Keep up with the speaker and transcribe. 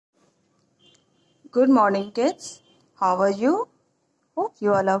Good morning, kids. How are you? Hope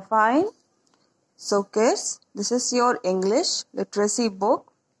you all are fine. So, kids, this is your English literacy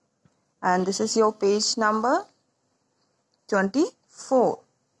book and this is your page number 24.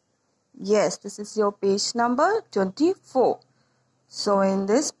 Yes, this is your page number 24. So, in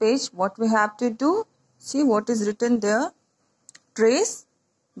this page, what we have to do? See what is written there. Trace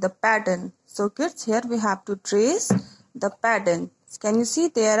the pattern. So, kids, here we have to trace the pattern. Can you see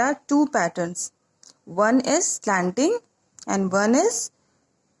there are two patterns? One is slanting and one is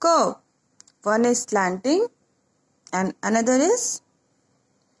curve. One is slanting and another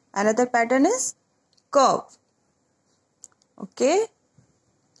pattern is curve. Okay.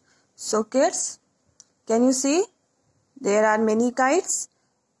 So kids, can you see there are many kites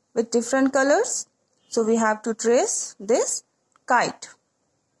with different colors? So we have to trace this kite.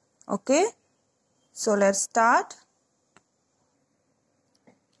 Okay. So let's start.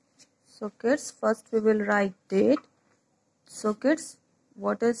 So kids, first we will write date. So kids,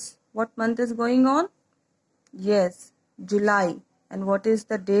 what month is going on? Yes, July. And what is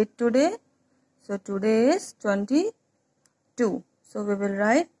the date today? So today is 22. So we will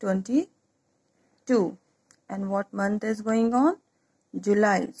write 22. And what month is going on?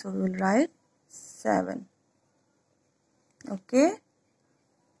 July. So we will write 7. Okay.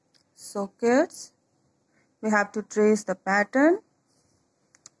 So kids, we have to trace the pattern.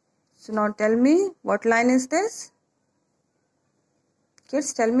 So now tell me, what line is this?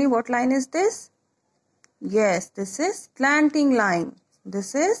 Kids, tell me what line is this? Yes, this is slanting line.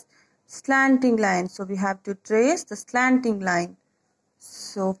 This is slanting line. So we have to trace the slanting line.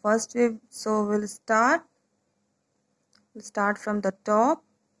 So first we'll start. We'll start from the top.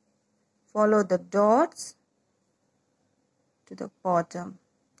 Follow the dots to the bottom.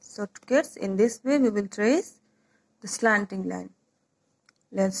 So kids, in this way we will trace the slanting line.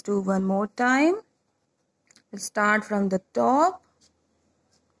 Let's do one more time. We'll start from the top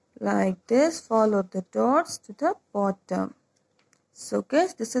like this. Follow the dots to the bottom. So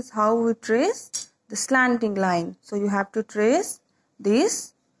guys, this is how we trace the slanting line. So you have to trace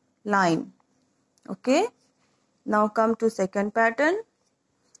this line. Okay. Now come to second pattern.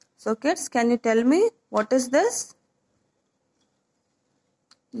 So kids, can you tell me what is this?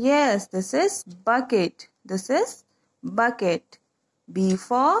 Yes, this is bucket. This is bucket. B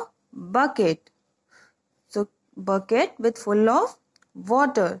for bucket. So bucket with full of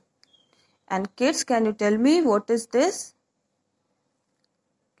water. And kids, can you tell me what is this?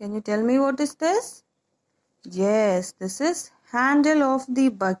 Can you tell me what is this? Yes, this is handle of the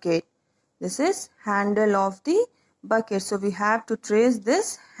bucket. This is handle of the bucket. So we have to trace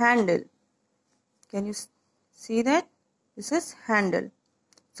this handle. Can you see that? This is handle.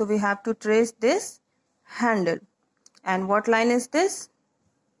 So we have to trace this handle. And what line is this?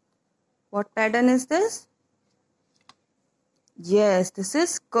 What pattern is this? Yes, this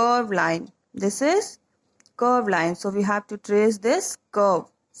is curve line. This is curve line. So we have to trace this curve.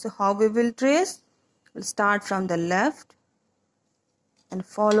 So how we will trace? We'll start from the left and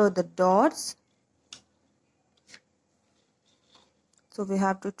follow the dots. So we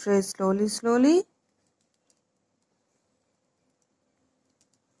have to trace slowly.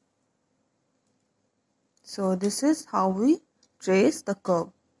 So this is how we trace the curve.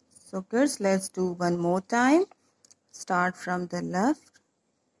 So kids, let's do one more time. Start from the left.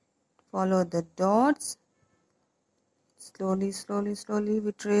 Follow the dots. Slowly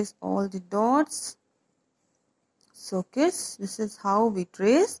we trace all the dots. So kids, this is how we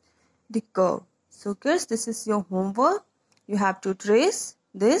trace the curve. So kids, this is your homework. You have to trace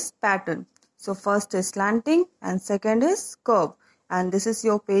this pattern. So first is slanting and second is curve. And this is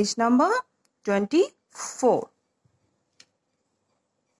your page number 24.